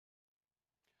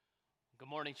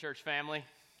Morning, church family.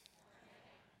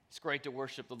 It's great to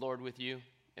worship the Lord with you.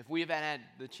 If we haven't had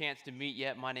the chance to meet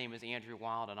yet, my name is Andrew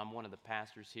Wild, and I'm one of the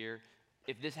pastors here.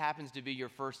 If this happens to be your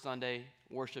first Sunday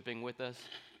worshiping with us,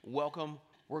 welcome.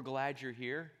 We're glad you're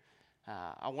here.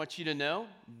 I want you to know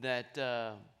that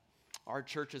our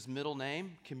church's middle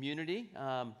name, Community,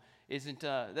 it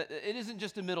isn't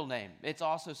just a middle name. It's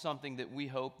also something that we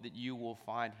hope that you will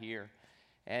find here.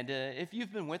 And if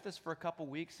you've been with us for a couple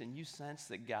weeks and you sense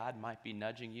that God might be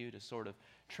nudging you to sort of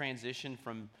transition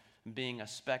from being a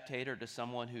spectator to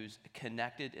someone who's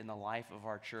connected in the life of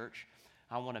our church,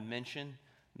 I want to mention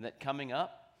that coming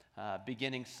up,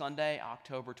 beginning Sunday,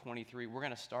 October 23, we're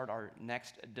going to start our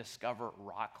next Discover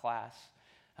Rock class.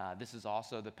 This is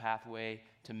also the pathway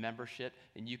to membership,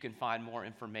 and you can find more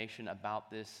information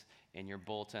about this in your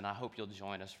bulletin. I hope you'll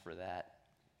join us for that.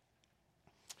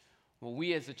 Well,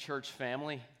 we as a church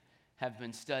family have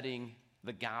been studying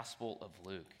the Gospel of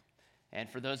Luke. And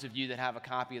for those of you that have a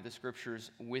copy of the scriptures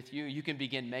with you, you can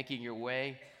begin making your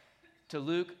way to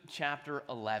Luke chapter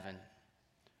 11.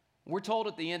 We're told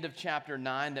at the end of chapter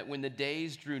 9 that when the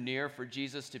days drew near for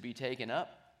Jesus to be taken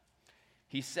up,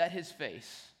 he set his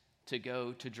face to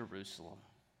go to Jerusalem.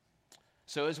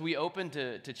 So as we open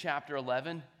to chapter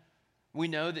 11, we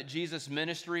know that Jesus'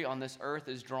 ministry on this earth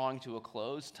is drawing to a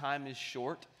close. Time is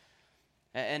short.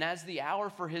 And as the hour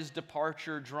for his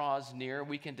departure draws near,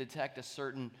 we can detect a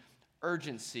certain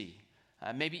urgency,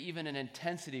 maybe even an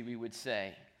intensity, we would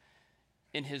say,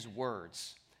 in his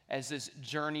words as this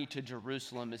journey to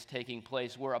Jerusalem is taking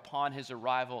place, where upon his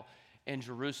arrival in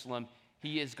Jerusalem,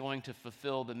 he is going to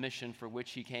fulfill the mission for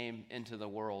which he came into the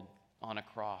world on a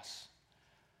cross.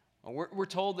 We're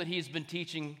told that he's been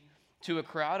teaching to a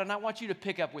crowd, and I want you to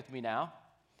pick up with me now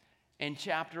in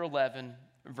chapter 11,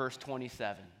 verse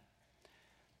 27.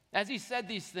 As he said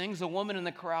these things, a woman in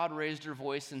the crowd raised her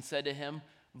voice and said to him,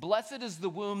 "Blessed is the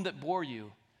womb that bore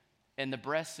you and the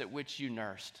breasts at which you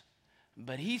nursed."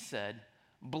 But he said,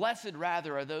 "Blessed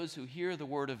rather are those who hear the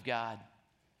word of God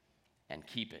and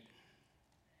keep it."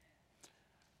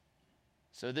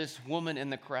 So this woman in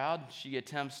the crowd, she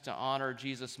attempts to honor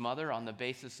Jesus' mother on the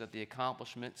basis of the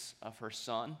accomplishments of her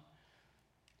son.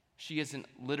 She isn't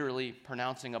literally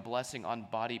pronouncing a blessing on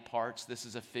body parts. This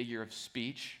is a figure of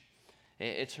speech.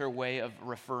 It's her way of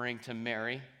referring to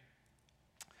Mary.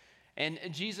 And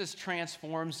Jesus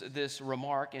transforms this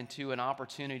remark into an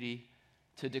opportunity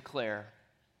to declare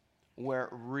where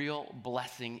real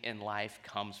blessing in life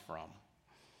comes from.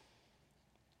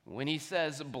 When he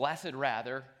says, "blessed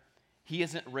rather," he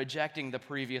isn't rejecting the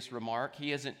previous remark.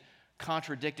 He isn't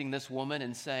contradicting this woman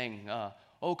and saying,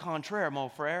 "Au contraire,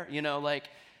 mon frère."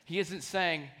 He isn't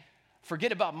saying,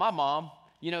 "Forget about my mom.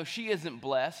 She isn't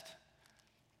blessed."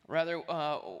 Rather,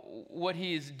 what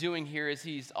he is doing here is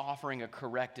he's offering a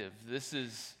corrective. This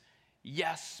is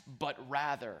yes, but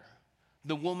rather.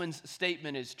 The woman's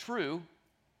statement is true.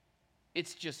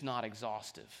 It's just not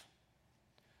exhaustive.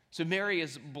 So Mary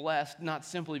is blessed not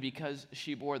simply because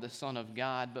she bore the Son of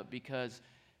God, but because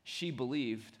she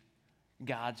believed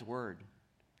God's word.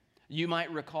 You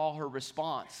might recall her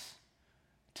response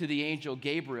to the angel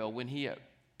Gabriel when he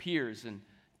appears and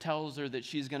tells her that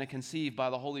she's going to conceive by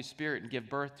the Holy Spirit and give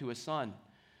birth to a son.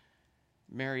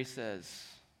 Mary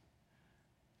says,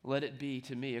 "Let it be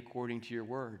to me according to your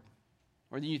word."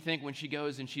 Or then you think when she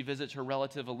goes and she visits her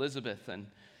relative Elizabeth,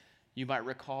 and you might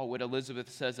recall what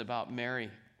Elizabeth says about Mary.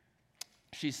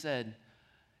 She said,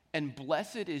 "And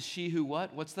blessed is she who"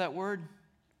 what? What's that word?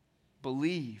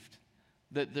 Believed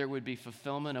that there would be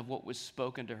fulfillment of what was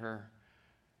spoken to her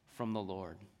from the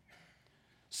Lord.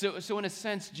 So in a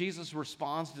sense, Jesus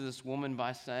responds to this woman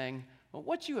by saying, "Well,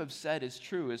 what you have said is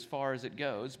true as far as it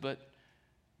goes, but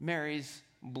Mary's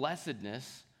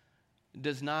blessedness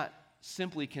does not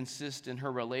simply consist in her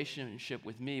relationship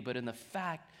with me, but in the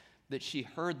fact that she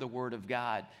heard the word of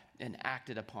God and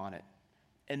acted upon it.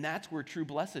 And that's where true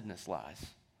blessedness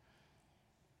lies."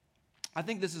 I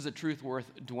think this is a truth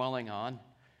worth dwelling on.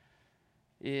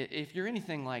 If you're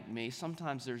anything like me,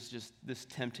 sometimes there's just this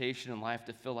temptation in life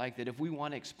to feel like that if we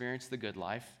want to experience the good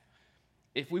life,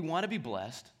 if we want to be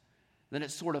blessed, then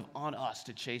it's sort of on us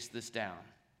to chase this down.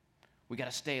 We got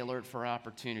to stay alert for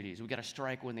opportunities. We got to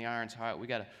strike when the iron's hot. We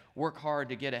got to work hard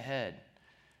to get ahead.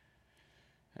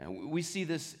 We see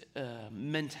this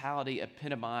mentality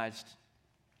epitomized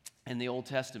in the Old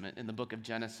Testament, in the book of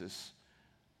Genesis,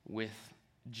 with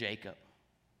Jacob.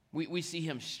 We see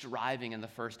him striving in the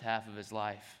first half of his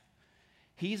life.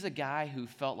 He's a guy who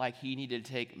felt like he needed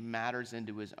to take matters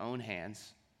into his own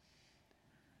hands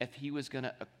if he was going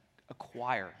to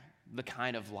acquire the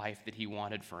kind of life that he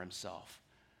wanted for himself.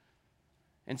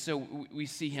 And so we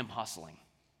see him hustling.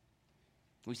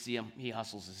 We see him, he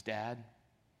hustles his dad,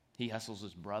 he hustles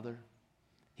his brother,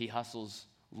 he hustles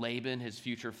Laban, his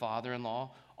future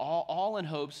father-in-law, all in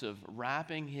hopes of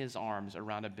wrapping his arms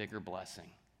around a bigger blessing.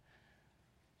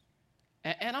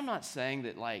 And I'm not saying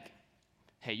that, like,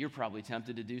 hey, you're probably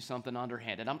tempted to do something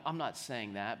underhanded. I'm not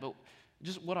saying that, but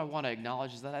just what I want to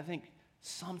acknowledge is that I think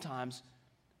sometimes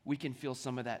we can feel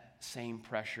some of that same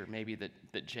pressure maybe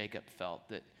that Jacob felt,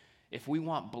 that if we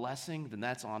want blessing, then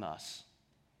that's on us.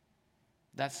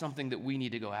 That's something that we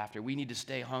need to go after. We need to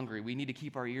stay hungry. We need to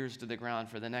keep our ears to the ground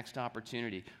for the next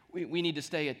opportunity. We need to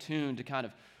stay attuned to kind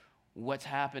of what's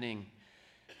happening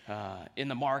in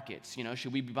the markets. You know,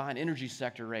 should we be buying energy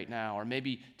sector right now, or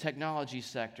maybe technology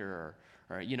sector,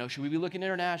 or you know, should we be looking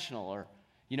international, or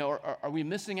you know, are we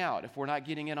missing out if we're not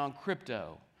getting in on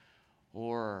crypto,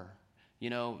 or you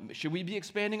know, should we be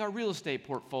expanding our real estate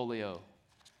portfolio?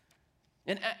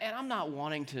 And I'm not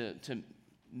wanting to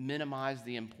minimize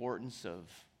the importance of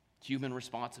human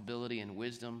responsibility and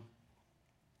wisdom,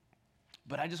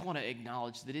 but I just want to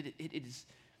acknowledge that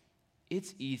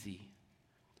it's easy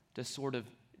to sort of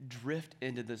drift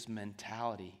into this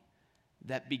mentality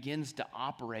that begins to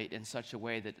operate in such a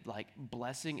way that, like,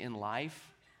 blessing in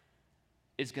life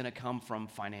is going to come from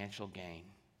financial gain.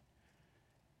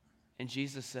 And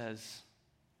Jesus says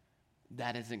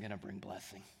that isn't going to bring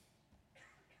blessing.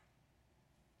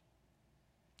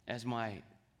 As my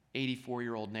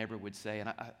 84-year-old neighbor would say, and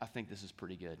I think this is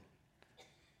pretty good,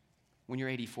 when you're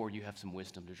 84, you have some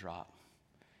wisdom to drop.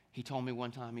 He told me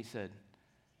one time, he said,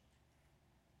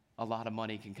 a lot of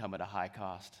money can come at a high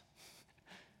cost.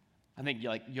 I think,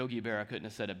 like, Yogi Berra couldn't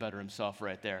have said it better himself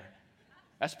right there.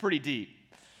 That's pretty deep.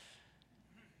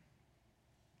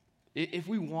 If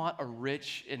we want a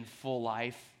rich and full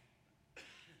life,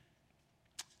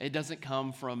 it doesn't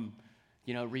come from,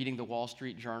 you know, reading the Wall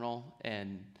Street Journal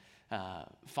and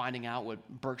finding out what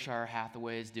Berkshire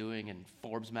Hathaway is doing and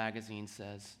Forbes magazine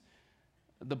says.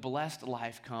 The blessed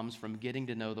life comes from getting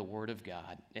to know the Word of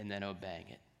God and then obeying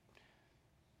it.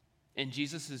 And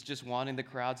Jesus is just wanting the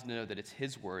crowds to know that it's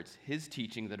his words, his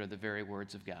teaching, that are the very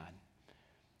words of God.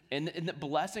 And that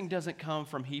blessing doesn't come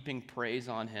from heaping praise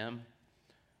on him.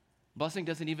 Blessing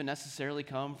doesn't even necessarily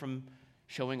come from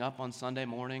showing up on Sunday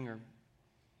morning, or,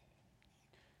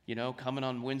 you know, coming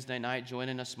on Wednesday night,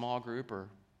 joining a small group, or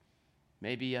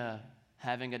maybe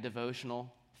having a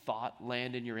devotional thought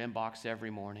land in your inbox every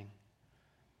morning.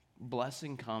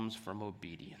 Blessing comes from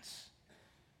obedience,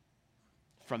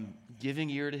 from giving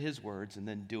ear to his words and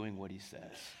then doing what he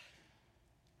says.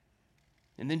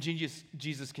 And then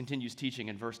Jesus continues teaching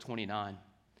in verse 29.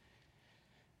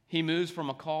 He moves from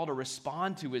a call to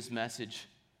respond to his message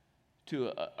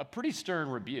to a pretty stern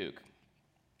rebuke.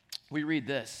 We read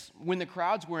this: when the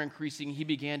crowds were increasing, he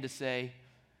began to say,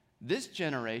 "This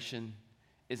generation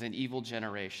is an evil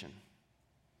generation."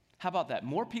 How about that?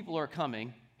 More people are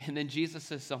coming, and then Jesus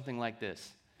says something like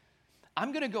this: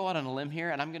 I'm going to go out on a limb here,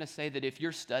 and I'm going to say that if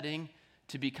you're studying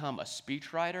to become a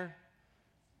speechwriter,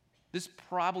 this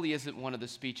probably isn't one of the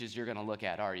speeches you're going to look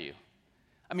at, are you?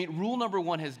 I mean, rule number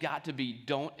one has got to be,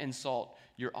 don't insult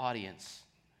your audience.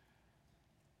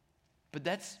 But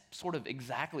that's sort of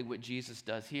exactly what Jesus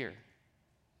does here.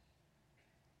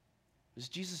 Is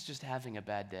Jesus just having a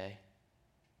bad day?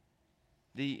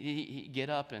 Did he get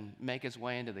up and make his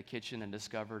way into the kitchen and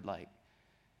discovered, like,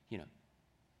 you know,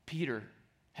 Peter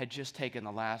had just taken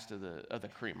the last of the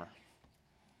creamer?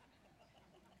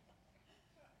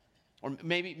 Or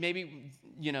maybe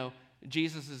you know,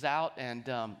 Jesus is out and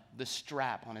the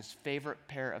strap on his favorite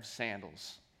pair of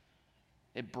sandals,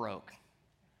 it broke.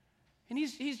 And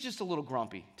he's just a little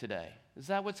grumpy today. Is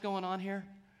that what's going on here?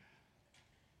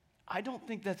 I don't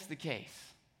think that's the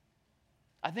case.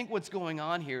 I think what's going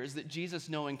on here is that Jesus,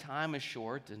 knowing time is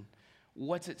short and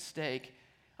what's at stake,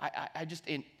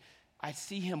 I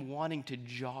see him wanting to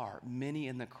jar many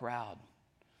in the crowd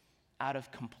out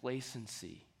of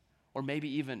complacency, or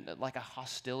maybe even like a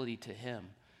hostility to him,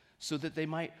 so that they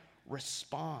might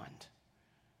respond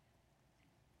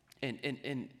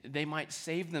and they might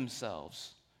save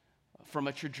themselves from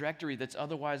a trajectory that's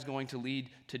otherwise going to lead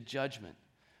to judgment.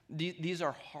 These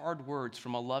are hard words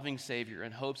from a loving Savior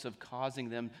in hopes of causing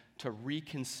them to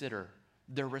reconsider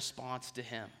their response to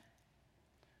him.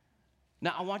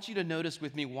 Now, I want you to notice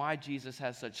with me why Jesus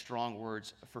has such strong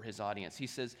words for his audience. He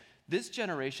says, this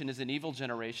generation is an evil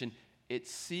generation. It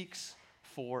seeks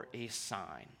for a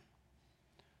sign.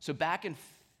 So back in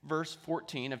verse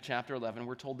 14 of chapter 11,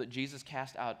 we're told that Jesus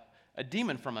cast out a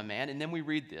demon from a man, and then we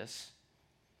read this.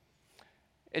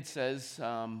 It says,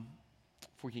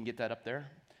 if we can get that up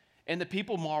there, and the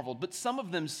people marveled, but some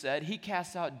of them said, he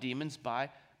casts out demons by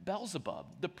Beelzebub,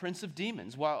 the prince of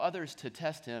demons, while others, to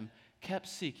test him, kept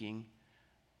seeking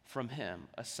from him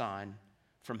a sign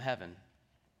from heaven.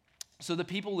 So the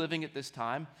people living at this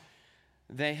time,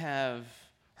 they have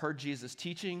heard Jesus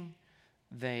teaching,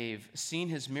 they've seen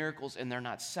his miracles, and they're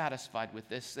not satisfied with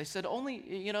this. They said,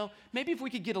 only, maybe if we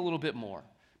could get a little bit more,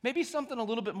 maybe something a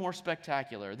little bit more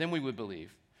spectacular, then we would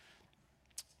believe.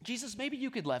 Jesus, maybe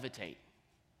you could levitate.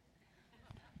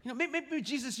 Maybe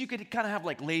Jesus, you could kind of have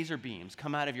like laser beams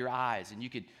come out of your eyes and you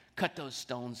could cut those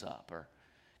stones up. Or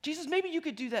Jesus, maybe you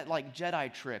could do that like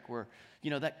Jedi trick where,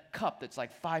 that cup that's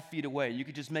like 5 feet away, you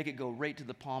could just make it go right to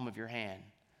the palm of your hand.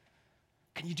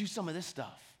 Can you do some of this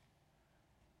stuff?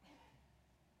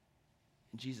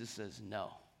 And Jesus says,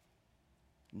 no,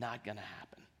 not going to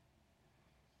happen.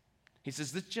 He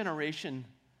says, this generation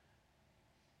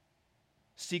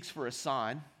seeks for a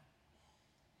sign,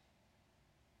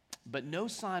 but no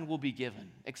sign will be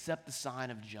given except the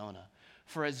sign of Jonah.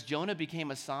 For as Jonah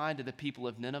became a sign to the people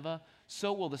of Nineveh,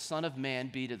 so will the Son of Man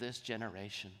be to this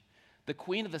generation. The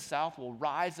queen of the south will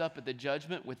rise up at the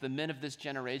judgment with the men of this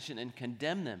generation and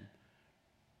condemn them.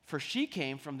 For she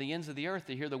came from the ends of the earth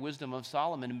to hear the wisdom of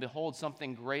Solomon, and behold,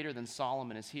 something greater than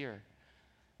Solomon is here.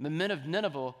 The men of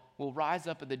Nineveh will rise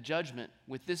up at the judgment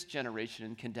with this generation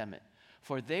and condemn it.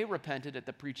 For they repented at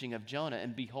the preaching of Jonah,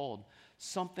 and behold,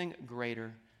 something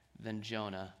greater than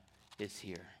Jonah is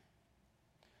here.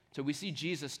 So we see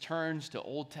Jesus turns to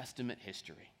Old Testament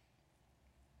history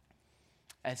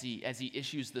as he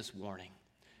issues this warning.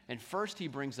 And first he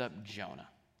brings up Jonah.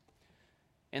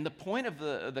 And the point of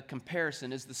the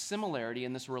comparison is the similarity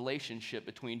in this relationship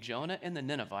between Jonah and the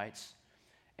Ninevites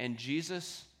and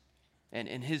Jesus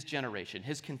and his generation,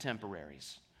 his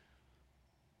contemporaries.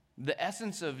 The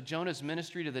essence of Jonah's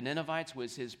ministry to the Ninevites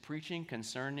was his preaching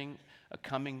concerning a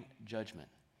coming judgment.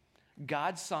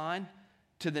 God's sign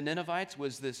to the Ninevites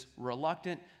was this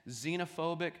reluctant,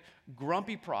 xenophobic,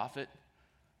 grumpy prophet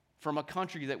from a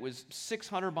country that was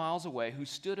 600 miles away who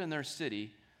stood in their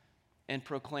city and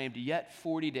proclaimed, yet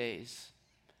 40 days,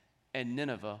 and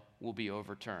Nineveh will be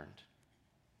overturned.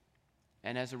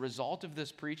 And as a result of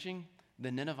this preaching,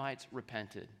 the Ninevites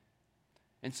repented.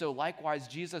 And so likewise,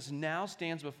 Jesus now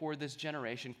stands before this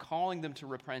generation, calling them to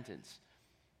repentance.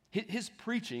 His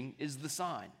preaching is the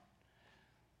sign.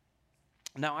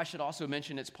 Now, I should also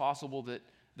mention it's possible that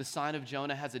the sign of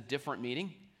Jonah has a different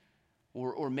meaning,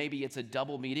 or maybe it's a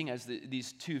double meaning, as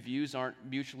these two views aren't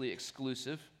mutually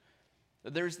exclusive.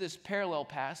 There's this parallel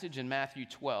passage in Matthew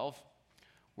 12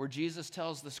 where Jesus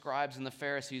tells the scribes and the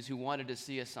Pharisees who wanted to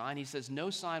see a sign, he says, no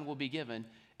sign will be given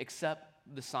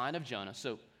except the sign of Jonah.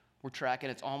 So we're tracking,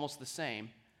 it's almost the same.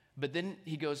 But then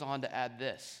he goes on to add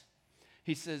this.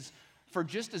 He says, for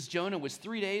just as Jonah was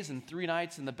 3 days and 3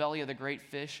 nights in the belly of the great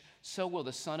fish, so will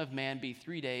the Son of Man be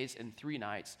 3 days and 3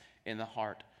 nights in the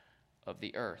heart of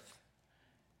the earth.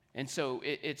 And so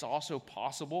it's also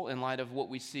possible, in light of what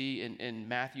we see in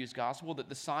Matthew's gospel, that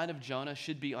the sign of Jonah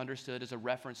should be understood as a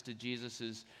reference to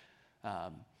Jesus'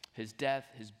 his death,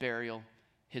 his burial,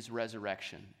 his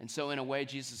resurrection. And so in a way,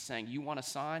 Jesus is saying, you want a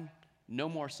sign? No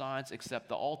more signs except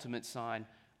the ultimate sign,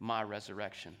 my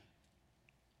resurrection.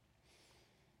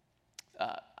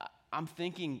 I'm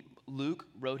thinking Luke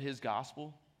wrote his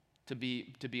gospel to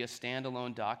be a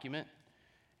standalone document.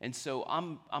 And so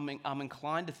I'm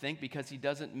inclined to think, because he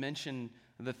doesn't mention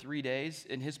the 3 days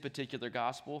in his particular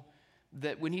gospel,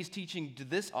 that when he's teaching to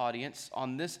this audience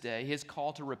on this day, his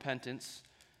call to repentance,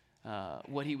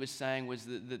 what he was saying was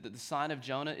that the sign of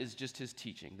Jonah is just his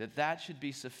teaching, that should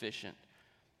be sufficient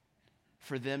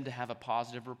for them to have a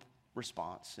positive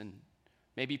response. And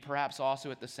maybe perhaps also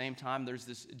at the same time, there's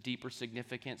this deeper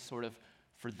significance sort of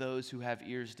for those who have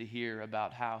ears to hear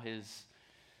about how his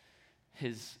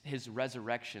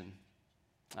resurrection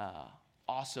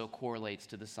also correlates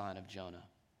to the sign of Jonah.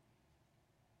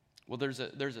 Well, there's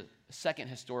a second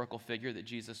historical figure that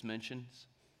Jesus mentions,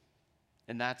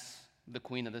 and that's the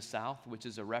Queen of the South, which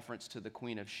is a reference to the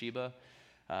Queen of Sheba.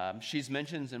 She's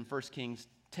mentioned in 1 Kings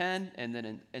 10 and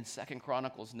then in 2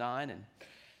 Chronicles 9. And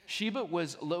Sheba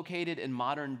was located in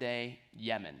modern-day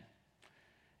Yemen.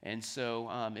 And so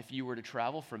if you were to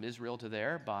travel from Israel to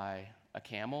there by a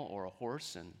camel or a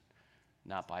horse, and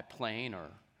not by plane or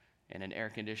in an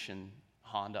air-conditioned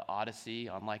Honda Odyssey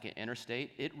on like an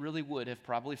interstate, it really would have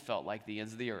probably felt like the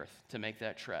ends of the earth to make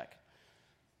that trek.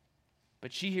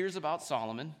 But she hears about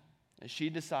Solomon, and she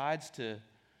decides to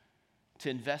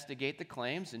investigate the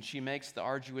claims, and she makes the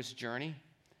arduous journey.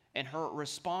 And her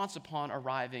response upon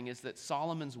arriving is that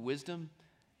Solomon's wisdom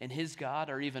and his God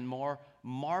are even more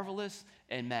marvelous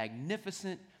and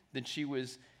magnificent than she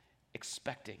was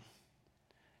expecting.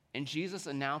 And Jesus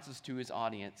announces to his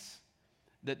audience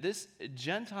that this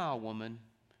Gentile woman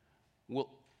will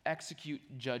execute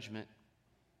judgment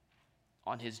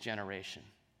on his generation.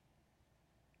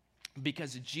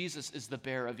 Because Jesus is the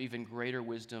bearer of even greater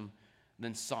wisdom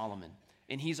than Solomon.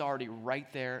 And he's already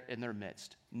right there in their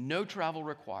midst. No travel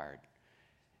required.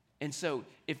 And so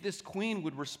if this queen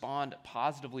would respond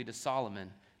positively to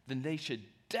Solomon, then they should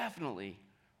definitely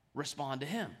respond to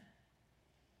him.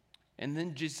 And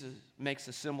then Jesus makes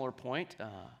a similar point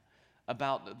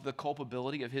about the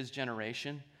culpability of his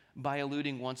generation by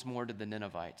alluding once more to the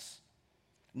Ninevites.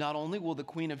 Not only will the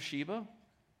Queen of Sheba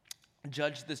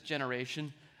judge this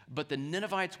generation, but the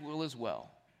Ninevites will as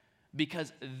well,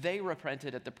 because they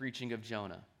repented at the preaching of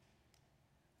Jonah.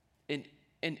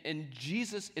 And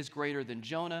Jesus is greater than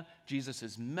Jonah.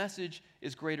 Jesus' message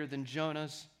is greater than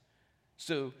Jonah's.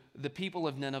 So the people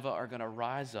of Nineveh are going to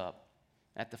rise up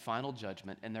at the final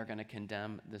judgment, and they're going to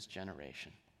condemn this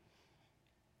generation.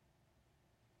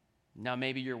 Now,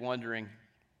 maybe you're wondering,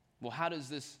 well, how does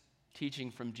this teaching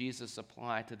from Jesus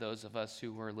apply to those of us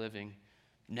who are living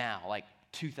now, like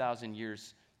 2,000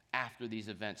 years after these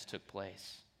events took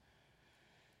place?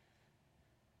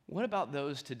 What about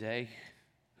those today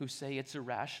who say it's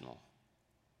irrational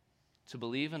to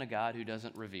believe in a God who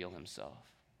doesn't reveal himself?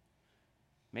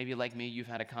 Maybe like me, you've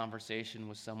had a conversation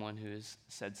with someone who has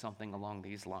said something along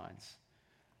these lines.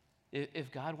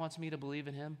 If God wants me to believe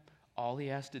in him, all he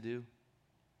has to do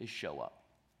is show up.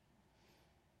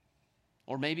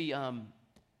 Or maybe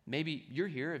you're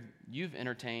here, you've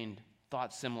entertained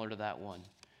thoughts similar to that one.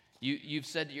 You've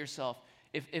said to yourself,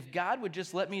 if God would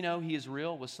just let me know he is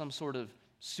real with some sort of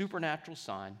supernatural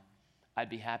sign, I'd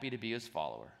be happy to be his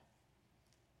follower.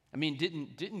 I mean,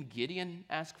 didn't Gideon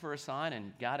ask for a sign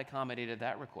and God accommodated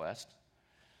that request?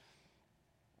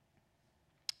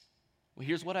 Well,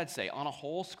 here's what I'd say. On a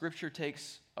whole, Scripture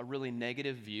takes a really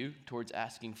negative view towards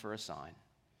asking for a sign.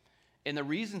 And the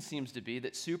reason seems to be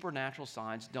that supernatural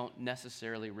signs don't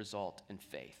necessarily result in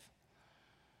faith.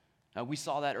 Now, we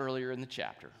saw that earlier in the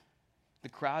chapter. The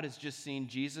crowd has just seen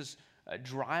Jesus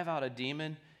drive out a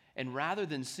demon, and rather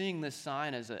than seeing this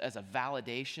sign as a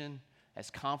validation, as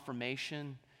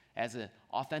confirmation, as an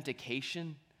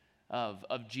authentication of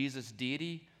Jesus'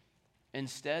 deity,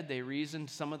 instead they reasoned,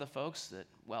 some of the folks, that,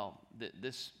 well,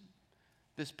 this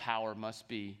power must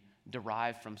be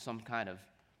derived from some kind of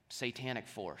satanic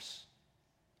force.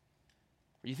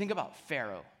 Or you think about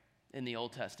Pharaoh in the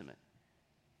Old Testament.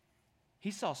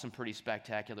 He saw some pretty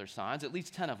spectacular signs, at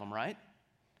least 10 of them, right?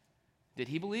 Did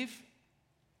he believe?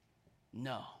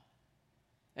 No.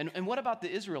 And what about the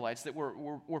Israelites that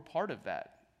were part of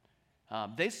that?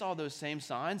 They saw those same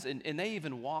signs, and they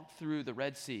even walked through the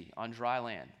Red Sea on dry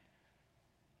land.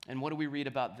 And what do we read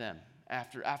about them?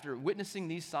 After witnessing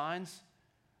these signs,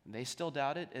 they still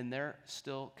doubted, and they're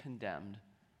still condemned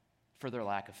for their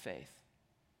lack of faith.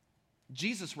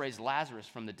 Jesus raised Lazarus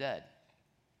from the dead.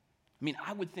 I mean,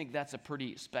 I would think that's a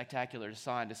pretty spectacular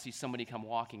sign to see somebody come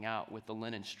walking out with the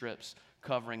linen strips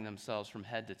covering themselves from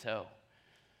head to toe.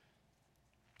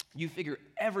 You figure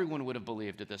everyone would have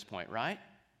believed at this point, right?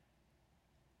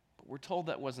 But we're told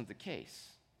that wasn't the case.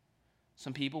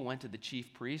 Some people went to the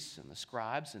chief priests and the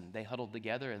scribes, and they huddled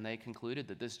together, and they concluded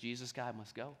that this Jesus guy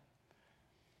must go.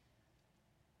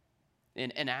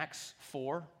 In Acts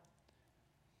 4,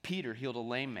 Peter healed a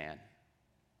lame man.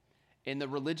 And the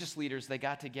religious leaders, they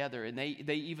got together, and they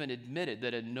even admitted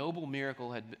that a notable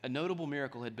miracle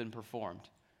had been performed.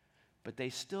 But they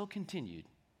still continued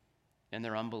in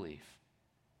their unbelief.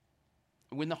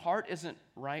 When the heart isn't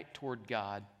right toward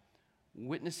God,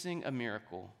 witnessing a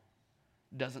miracle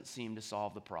doesn't seem to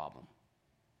solve the problem.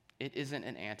 It isn't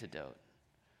an antidote.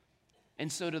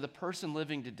 And so to the person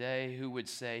living today who would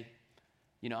say,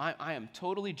 you know, I am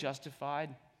totally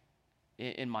justified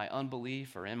in my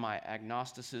unbelief or in my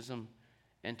agnosticism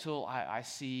until I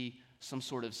see some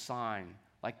sort of sign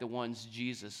like the ones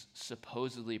Jesus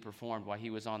supposedly performed while he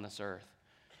was on this earth,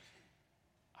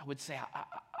 I would say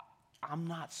I'm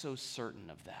not so certain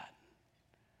of that.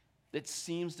 It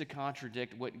seems to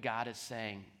contradict what God is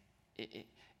saying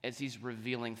as he's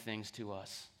revealing things to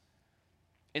us.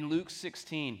 In Luke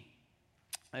 16,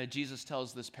 Jesus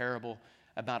tells this parable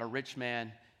about a rich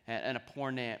man and a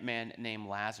poor man named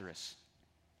Lazarus.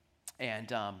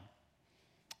 And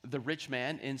the rich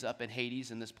man ends up in Hades,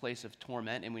 in this place of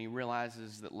torment, and when he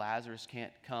realizes that Lazarus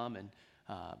can't come and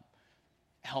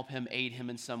help him, aid him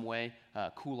in some way,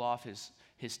 cool off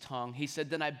his tongue, he said,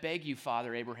 "Then I beg you,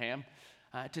 Father Abraham,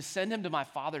 to send him to my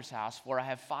father's house, for I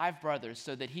have 5 brothers,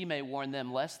 so that he may warn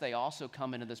them, lest they also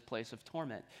come into this place of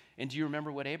torment." And do you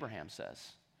remember what Abraham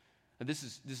says? This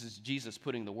is Jesus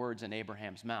putting the words in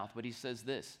Abraham's mouth, but he says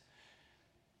this: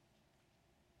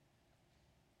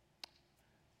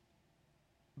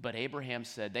 But Abraham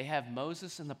said, they have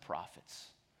Moses and the prophets.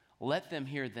 Let them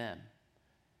hear them.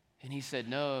 And he said,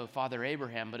 no, Father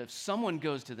Abraham, but if someone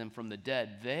goes to them from the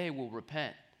dead, they will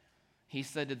repent. He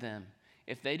said to them,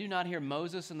 if they do not hear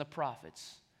Moses and the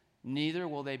prophets, neither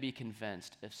will they be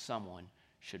convinced if someone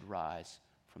should rise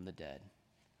from the dead.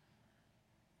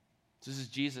 This is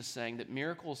Jesus saying that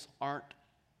miracles aren't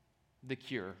the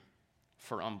cure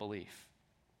for unbelief.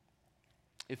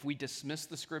 If we dismiss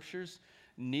the scriptures,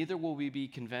 neither will we be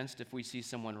convinced if we see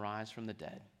someone rise from the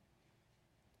dead.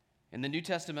 And the New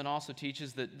Testament also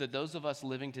teaches that those of us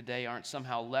living today aren't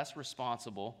somehow less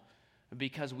responsible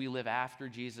because we live after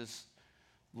Jesus'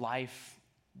 life,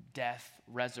 death,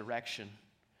 resurrection.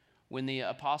 When the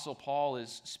Apostle Paul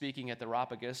is speaking at the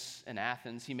Areopagus in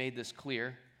Athens, he made this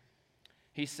clear.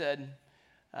 He said,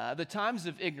 the times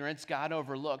of ignorance God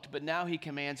overlooked, but now he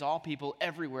commands all people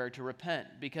everywhere to repent,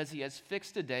 because he has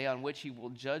fixed a day on which he will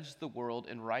judge the world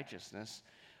in righteousness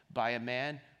by a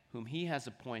man whom he has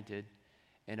appointed,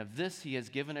 and of this he has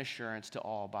given assurance to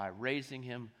all by raising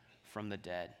him from the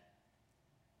dead.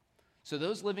 So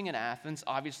those living in Athens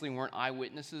obviously weren't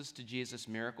eyewitnesses to Jesus'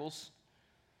 miracles,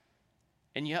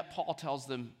 and yet Paul tells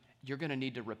them, you're going to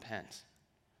need to repent.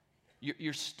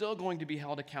 You're still going to be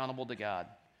held accountable to God.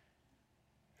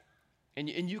 And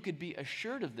you could be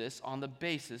assured of this on the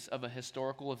basis of a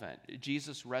historical event,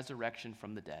 Jesus' resurrection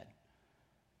from the dead.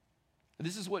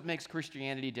 This is what makes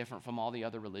Christianity different from all the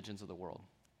other religions of the world.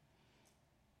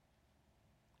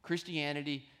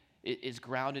 Christianity is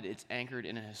grounded, it's anchored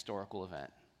in a historical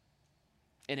event.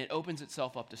 And it opens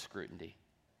itself up to scrutiny.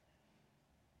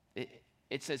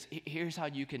 It says, here's how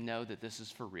you can know that this is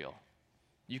for real.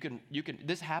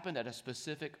 This happened at a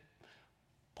specific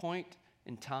point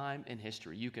in time in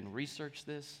history. You can research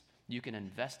this, you can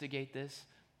investigate this,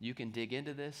 you can dig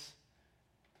into this,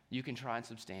 you can try and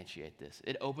substantiate this.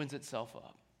 It opens itself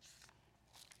up.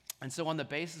 And so on the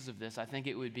basis of this, I think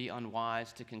it would be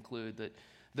unwise to conclude that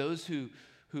those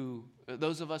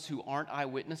of us who aren't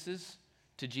eyewitnesses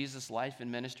to Jesus' life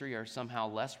and ministry are somehow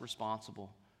less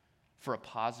responsible for a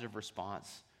positive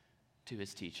response to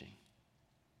his teaching.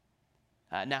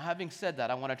 Now, having said that,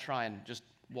 I want to try and just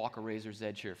walk a razor's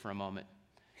edge here for a moment.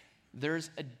 There's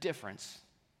a difference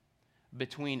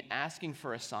between asking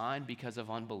for a sign because of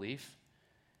unbelief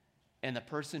and the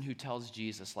person who tells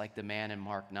Jesus, like the man in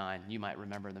Mark 9. You might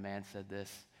remember the man said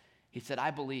this. He said,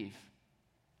 I believe,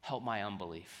 help my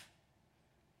unbelief.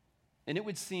 And it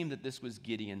would seem that this was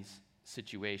Gideon's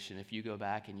situation. If you go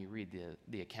back and you read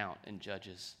the account in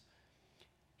Judges,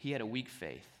 he had a weak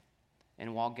faith.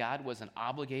 And while God wasn't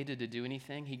obligated to do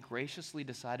anything, he graciously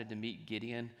decided to meet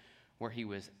Gideon where he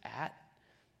was at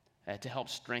to help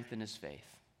strengthen his faith.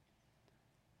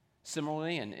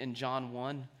 Similarly, in John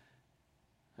 1,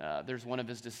 there's one of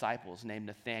his disciples named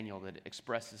Nathanael that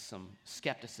expresses some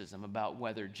skepticism about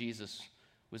whether Jesus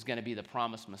was going to be the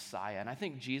promised Messiah. And I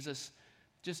think Jesus,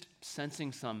 just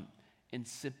sensing some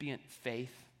incipient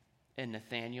faith in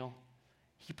Nathanael,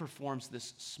 he performs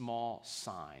this small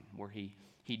sign where he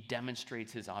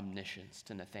demonstrates his omniscience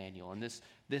to Nathanael. And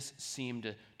this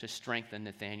seemed to strengthen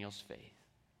Nathanael's faith.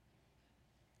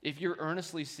 If you're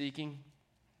earnestly seeking,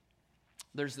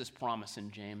 there's this promise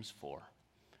in James 4.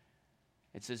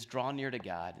 It says, draw near to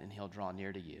God and he'll draw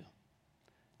near to you.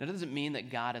 That doesn't mean that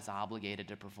God is obligated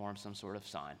to perform some sort of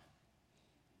sign.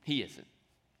 He isn't.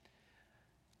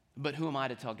 But who am I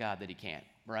to tell God that he can't,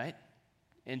 right?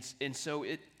 And so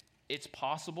it's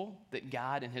possible that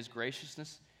God in his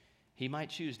graciousness, he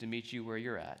might choose to meet you where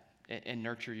you're at and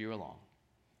nurture you along.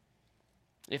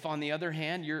 If on the other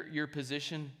hand, your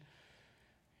position,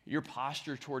 your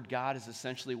posture toward God is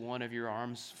essentially one of your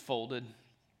arms folded,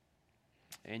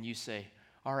 and you say,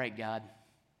 all right, God,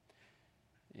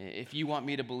 if you want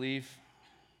me to believe,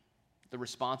 the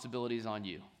responsibility is on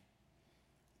you.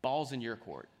 Ball's in your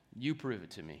court. You prove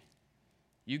it to me.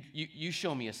 You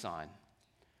show me a sign.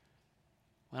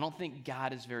 I don't think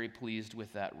God is very pleased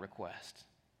with that request.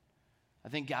 I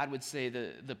think God would say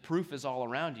the proof is all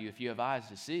around you if you have eyes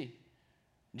to see.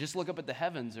 Just look up at the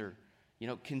heavens or,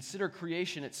 consider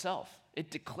creation itself. It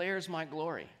declares my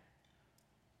glory.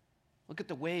 Look at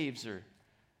the waves or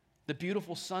the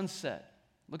beautiful sunset.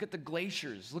 Look at the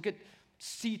glaciers. Look at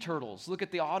sea turtles. Look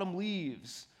at the autumn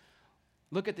leaves.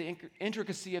 Look at the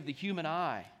intricacy of the human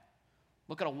eye.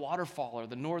 Look at a waterfall or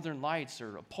the northern lights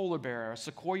or a polar bear or a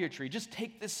sequoia tree. Just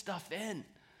take this stuff in.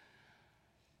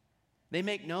 They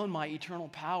make known my eternal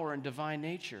power and divine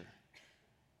nature.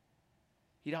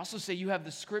 He'd also say, you have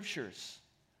the scriptures.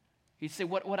 He'd say,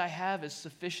 what I have is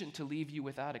sufficient to leave you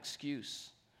without excuse.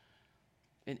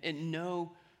 And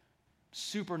no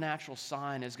supernatural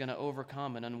sign is going to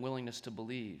overcome an unwillingness to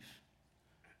believe.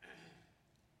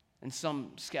 And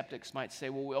some skeptics might say,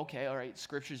 well, okay, all right,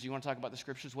 scriptures, you want to talk about the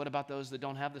scriptures? What about those that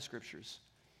don't have the scriptures?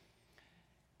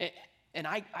 And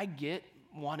I get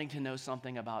wanting to know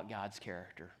something about God's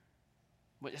character.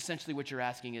 But essentially what you're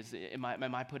asking is, am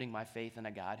I putting my faith in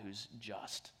a God who's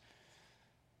just?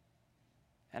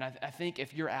 And I think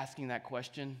if you're asking that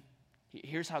question,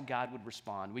 here's how God would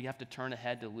respond. We have to turn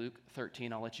ahead to Luke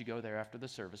 13. I'll let you go there after the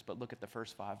service, but look at the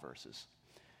first 5 verses.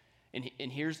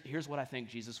 And here's what I think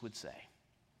Jesus would say.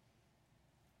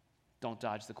 Don't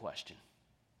dodge the question.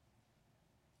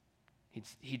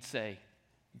 He'd say,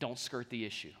 don't skirt the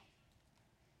issue.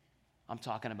 I'm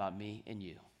talking about me and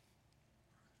you.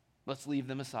 Let's leave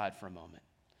them aside for a moment.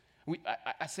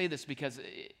 I say this because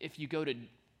if you go to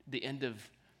the end of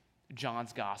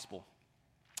John's gospel,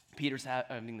 Peter's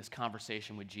having this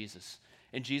conversation with Jesus.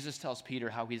 And Jesus tells Peter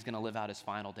how he's going to live out his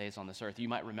final days on this earth. You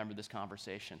might remember this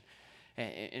conversation.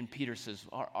 And Peter says,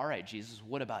 all right, Jesus,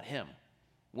 what about him?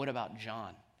 What about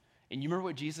John? And you remember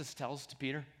what Jesus tells to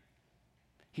Peter?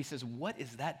 He says, what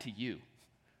is that to you?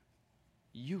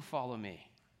 You follow me.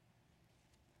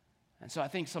 And so I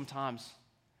think sometimes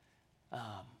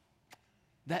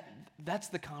that's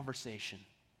the conversation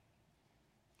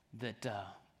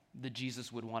that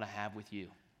Jesus would want to have with you.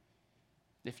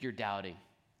 If you're doubting,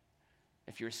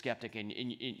 if you're a skeptic, and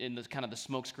the kind of the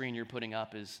smoke screen you're putting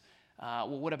up is,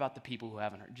 well, what about the people who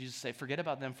haven't heard? Jesus say, forget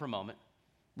about them for a moment.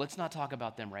 Let's not talk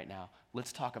about them right now.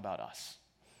 Let's talk about us.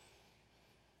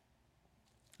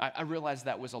 I realize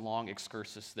that was a long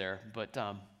excursus there, but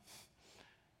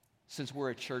since we're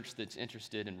a church that's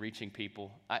interested in reaching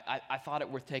people, I thought it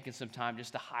worth taking some time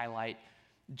just to highlight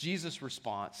Jesus'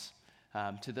 response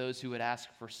to those who would ask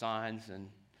for signs and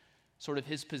sort of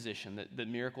his position that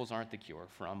miracles aren't the cure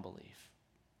for unbelief.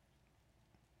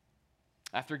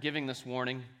 After giving this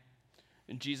warning,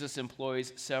 Jesus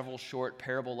employs several short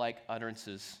parable-like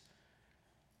utterances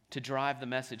to drive the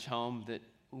message home that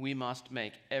we must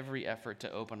make every effort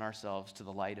to open ourselves to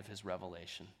the light of his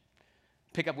revelation.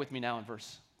 Pick up with me now in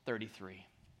verse 33.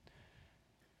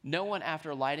 No one,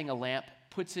 after lighting a lamp,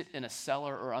 puts it in a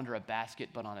cellar or under a basket,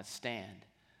 but on a stand,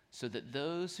 so that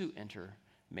those who enter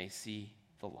may see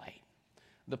the light.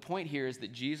 The point here is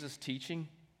that Jesus' teaching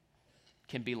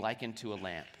can be likened to a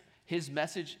lamp. His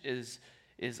message is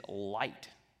light,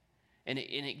 and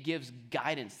it gives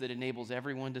guidance that enables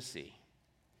everyone to see.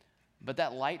 But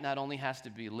that light not only has to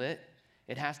be lit,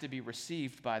 it has to be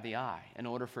received by the eye in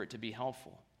order for it to be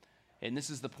helpful. And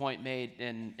this is the point made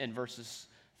in verses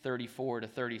 34 to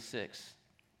 36.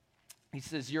 He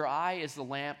says, your eye is the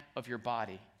lamp of your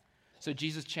body. So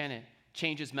Jesus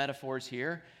changes metaphors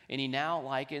here, and he now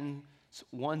likens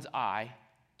one's eye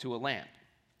to a lamp.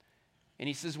 And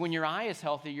he says, when your eye is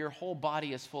healthy, your whole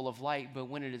body is full of light, but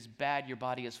when it is bad, your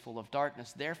body is full of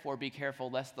darkness. Therefore, be careful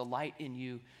lest the light in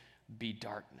you be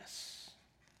darkness.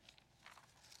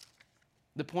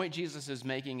 The point Jesus is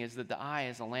making is that the eye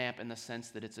is a lamp in the sense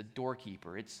that it's a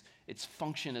doorkeeper. Its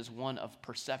function is one of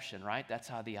perception, right? That's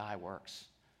how the eye works.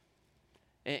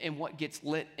 And what gets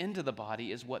lit into the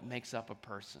body is what makes up a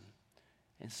person.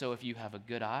 And so if you have a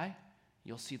good eye,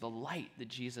 you'll see the light that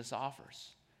Jesus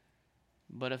offers.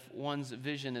 But if one's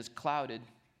vision is clouded,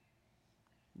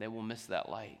 they will miss that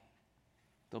light.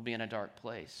 They'll be in a dark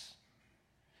place.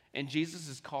 And Jesus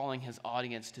is calling his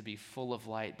audience to be full of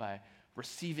light by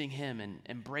receiving him and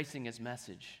embracing his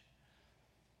message.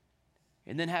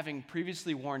 And then, having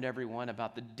previously warned everyone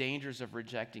about the dangers of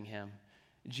rejecting him,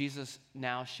 Jesus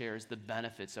now shares the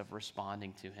benefits of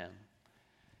responding to him.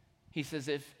 He says,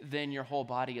 if then your whole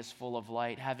body is full of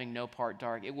light, having no part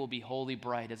dark, it will be wholly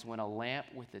bright as when a lamp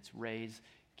with its rays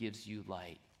gives you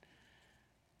light.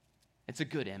 It's a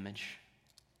good image.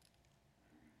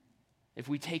 If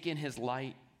we take in his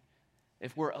light,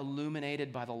 if we're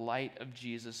illuminated by the light of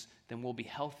Jesus, then we'll be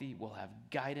healthy, we'll have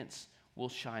guidance, we'll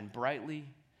shine brightly,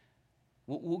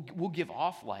 we'll give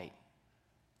off light,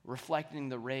 reflecting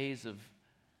the rays of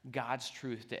God's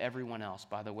truth to everyone else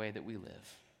by the way that we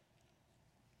live.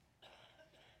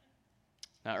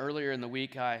 Now, earlier in the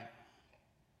week, I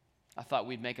thought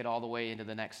we'd make it all the way into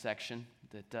the next section,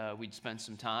 that we'd spend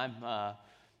some time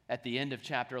at the end of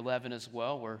chapter 11 as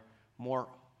well, where more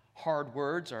hard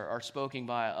words are spoken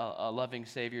by a loving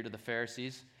Savior to the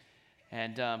Pharisees.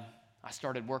 And I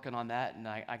started working on that, and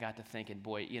I got to thinking,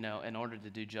 boy, in order to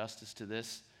do justice to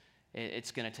this,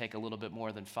 it's going to take a little bit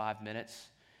more than 5 minutes.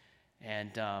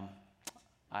 And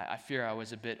I fear I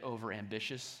was a bit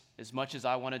overambitious. As much as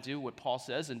I want to do what Paul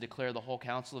says and declare the whole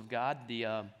counsel of God,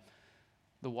 the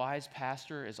wise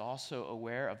pastor is also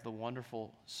aware of the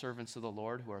wonderful servants of the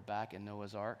Lord who are back in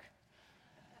Noah's Ark.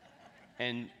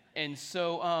 And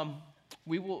so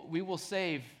we will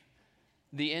save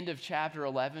the end of chapter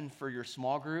 11 for your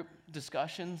small group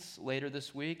discussions later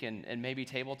this week and maybe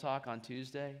table talk on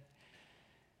Tuesday.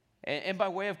 And by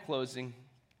way of closing,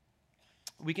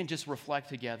 we can just reflect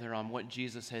together on what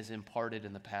Jesus has imparted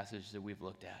in the passage that we've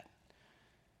looked at.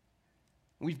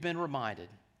 We've been reminded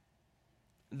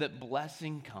that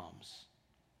blessing comes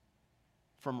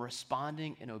from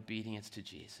responding in obedience to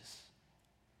Jesus.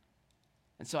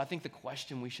 And so I think the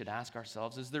question we should ask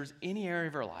ourselves is, there's any area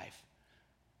of our life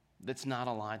that's not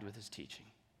aligned with his teaching?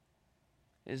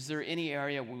 Is there any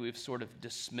area where we've sort of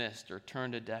dismissed or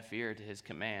turned a deaf ear to his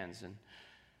commands, and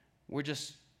we're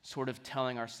just sort of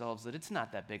telling ourselves that it's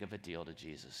not that big of a deal to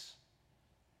Jesus?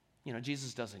 You know,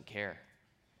 Jesus doesn't care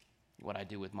what I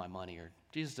do with my money, or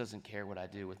Jesus doesn't care what I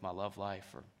do with my love life,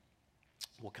 or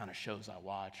what kind of shows I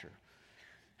watch, or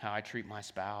how I treat my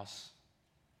spouse.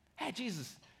 Hey,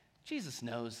 Jesus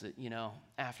knows that, you know,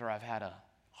 after I've had a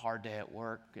hard day at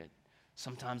work,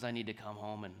 sometimes I need to come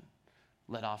home and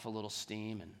let off a little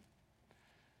steam, and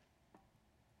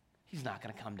he's not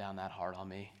going to come down that hard on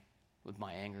me with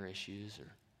my anger issues,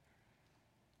 or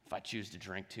if I choose to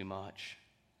drink too much.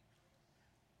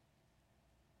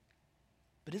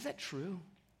 But is that true?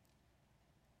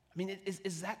 I mean,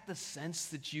 is that the sense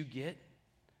that you get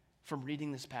from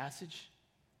reading this passage?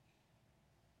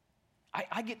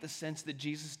 I get the sense that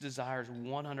Jesus desires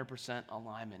 100%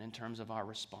 alignment in terms of our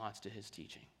response to his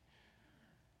teaching.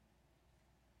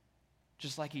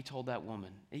 Just like he told that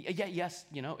woman. Yeah, yes,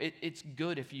 you know, it's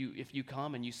good if you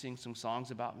come and you sing some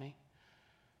songs about me.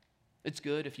 It's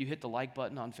good if you hit the like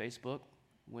button on Facebook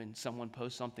when someone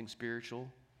posts something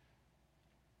spiritual.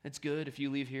 It's good if you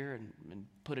leave here and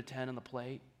put a 10 on the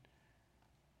plate.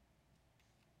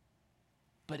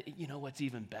 But you know what's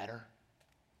even better?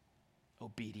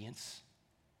 Obedience.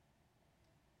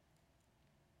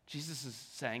 Jesus is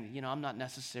saying, you know, I'm not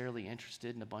necessarily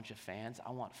interested in a bunch of fans.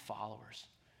 I want followers.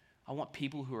 I want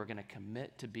people who are going to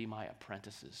commit to be my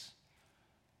apprentices.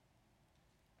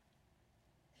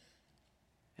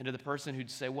 And to the person who'd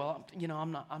say, well, you know,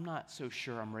 I'm not so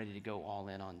sure I'm ready to go all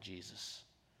in on Jesus.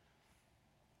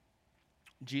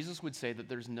 Jesus would say that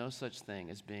there's no such thing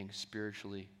as being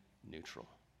spiritually neutral.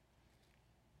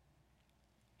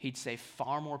 He'd say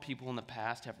far more people in the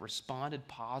past have responded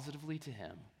positively to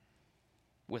him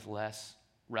with less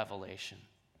revelation.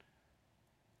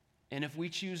 And if we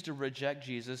choose to reject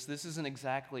Jesus, this isn't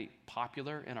exactly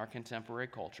popular in our contemporary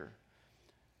culture.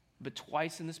 But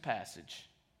twice in this passage,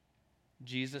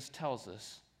 Jesus tells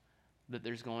us that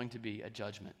there's going to be a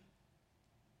judgment.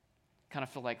 Kind of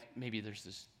feel like maybe there's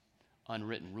this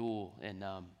unwritten rule in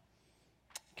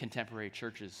contemporary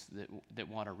churches that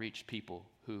want to reach people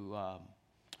who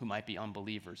might be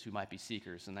unbelievers, who might be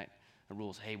seekers, and that the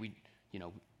rules, hey, we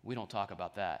don't talk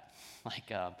about that. Like,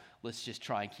 let's just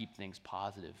try and keep things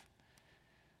positive.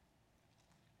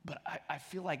 But I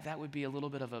feel like that would be a little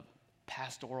bit of a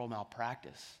pastoral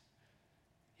malpractice.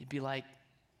 It'd be like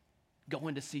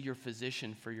going to see your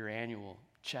physician for your annual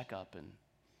checkup, and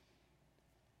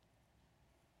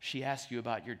she asks you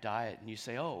about your diet, and you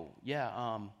say, oh, yeah,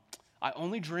 I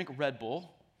only drink Red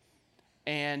Bull,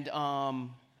 and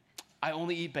I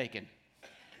only eat bacon.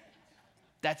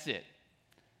 That's it.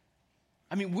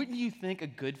 I mean, wouldn't you think a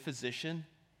good physician,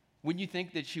 wouldn't you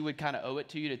think that she would kind of owe it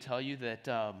to you to tell you that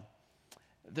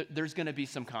there's going to be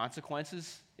some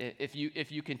consequences if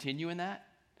you continue in that?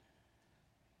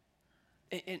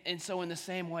 And so in the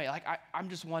same way, like I'm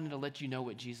just wanting to let you know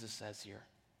what Jesus says here.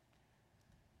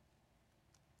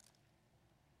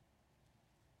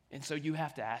 And so you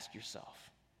have to ask yourself,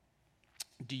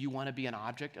 do you want to be an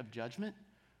object of judgment,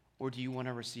 or do you want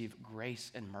to receive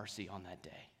grace and mercy on that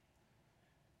day?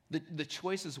 The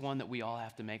choice is one that we all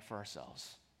have to make for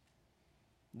ourselves.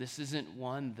 This isn't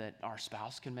one that our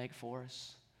spouse can make for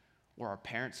us or our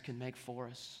parents can make for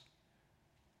us.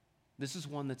 This is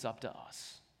one that's up to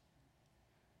us.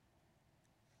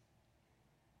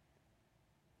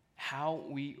 How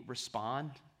we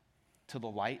respond to the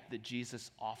light that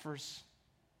Jesus offers,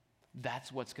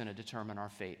 that's what's going to determine our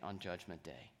fate on Judgment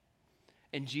Day.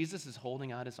 And Jesus is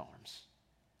holding out his arms.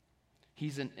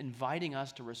 He's inviting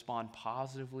us to respond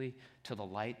positively to the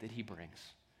light that he brings,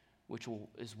 which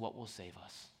is what will save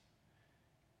us.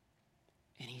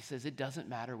 And he says, it doesn't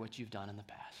matter what you've done in the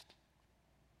past.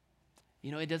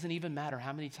 You know, it doesn't even matter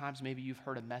how many times maybe you've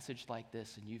heard a message like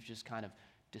this and you've just kind of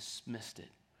dismissed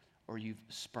it, or you've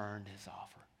spurned his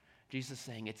offer. Jesus is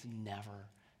saying it's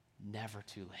never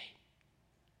too late.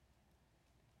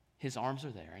 His arms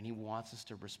are there, and he wants us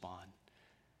to respond.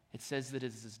 It says that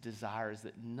his desire is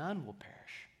that none will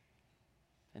perish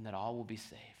and that all will be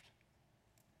saved.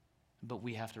 But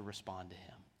we have to respond to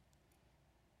him.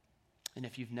 And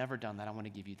if you've never done that, I want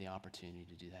to give you the opportunity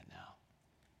to do that now.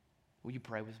 Will you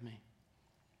pray with me?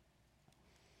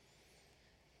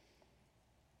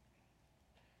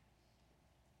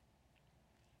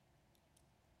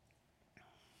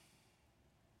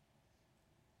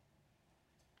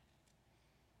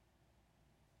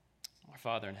 Our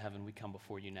Father in heaven, we come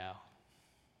before you now.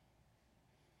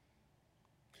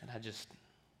 And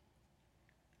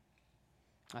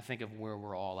I think of where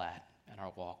we're all at in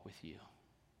our walk with you.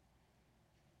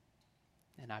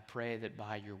 And I pray that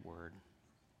by your word,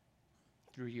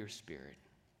 through your Spirit,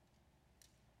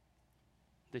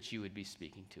 that you would be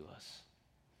speaking to us,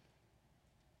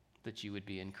 that you would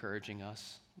be encouraging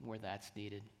us where that's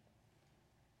needed,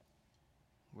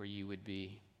 where you would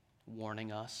be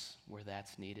warning us where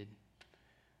that's needed,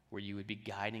 where you would be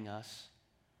guiding us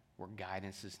where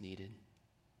guidance is needed.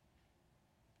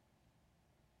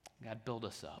 God, build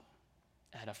us up,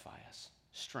 edify us,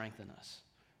 strengthen us,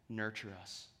 nurture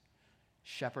us,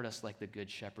 shepherd us like the good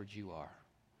shepherd you are.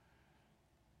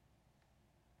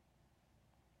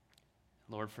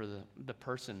 Lord, for the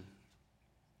person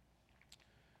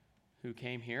who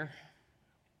came here,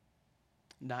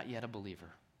 not yet a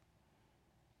believer,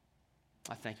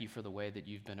 I thank you for the way that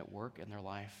you've been at work in their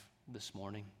life this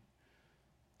morning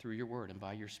through your word and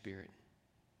by your Spirit.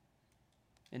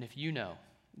 And if you know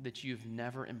that you've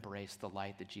never embraced the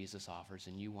light that Jesus offers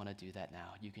and you want to do that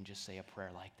now, you can just say a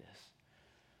prayer like this.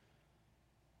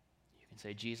 You can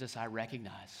say, Jesus, I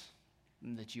recognize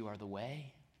that you are the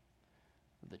way,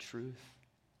 the truth,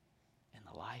 and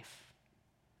the life.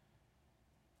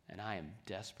 And I am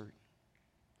desperate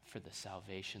for the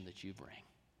salvation that you bring.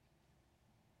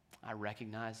 I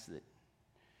recognize that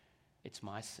it's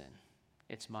my sin.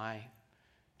 It's my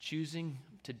choosing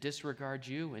to disregard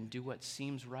you and do what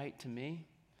seems right to me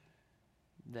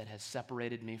that has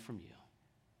separated me from you.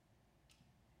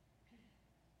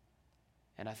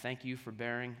 And I thank you for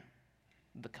bearing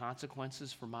the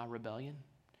consequences for my rebellion.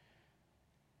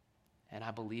 And I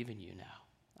believe in you now.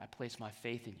 I place my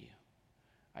faith in you.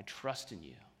 I trust in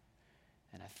you.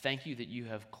 And I thank you that you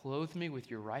have clothed me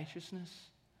with your righteousness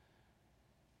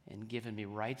and given me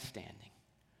right standing.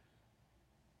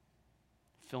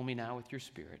 Fill me now with your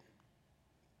Spirit,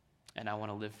 and I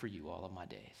want to live for you all of my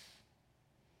days.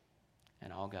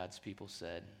 And all God's people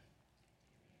said,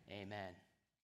 amen.